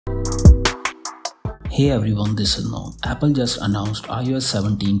Hey everyone, this is Noam. Apple just announced iOS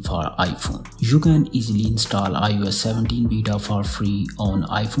 17 for iPhone. You can easily install iOS 17 beta for free on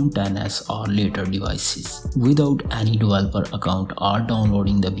iPhone XS or later devices without any developer account or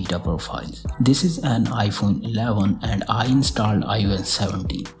downloading the beta profiles. This is an iPhone 11 and I installed iOS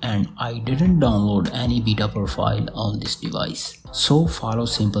 17 and I didn't download any beta profile on this device. So follow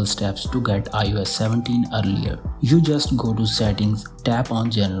simple steps to get iOS 17 earlier. You just go to settings, tap on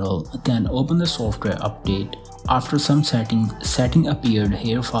general, then open the software update. After some setting appeared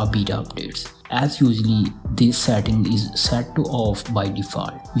here for beta updates. As usually, this setting is set to off by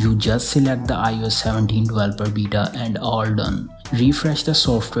default. You just select the iOS 17 developer beta and all done. Refresh the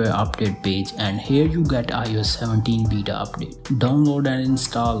software update page and here you get iOS 17 beta update. Download and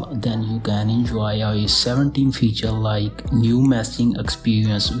install, then you can enjoy iOS 17 feature like new messaging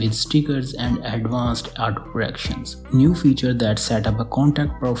experience with stickers and advanced auto corrections. New feature that set up a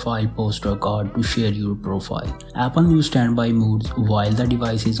contact profile poster card to share your profile. Apple new standby modes while the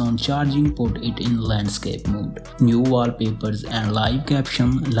device is on charging, put it in landscape mode. New wallpapers and live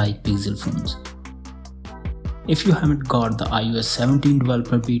caption like Pixel phones. If you haven't got the iOS 17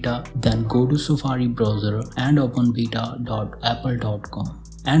 developer beta, then go to Safari browser and open beta.apple.com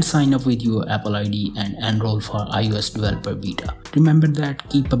and sign up with your Apple ID and enroll for iOS developer beta. Remember that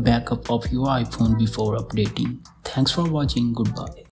keep a backup of your iPhone before updating. Thanks for watching. Goodbye.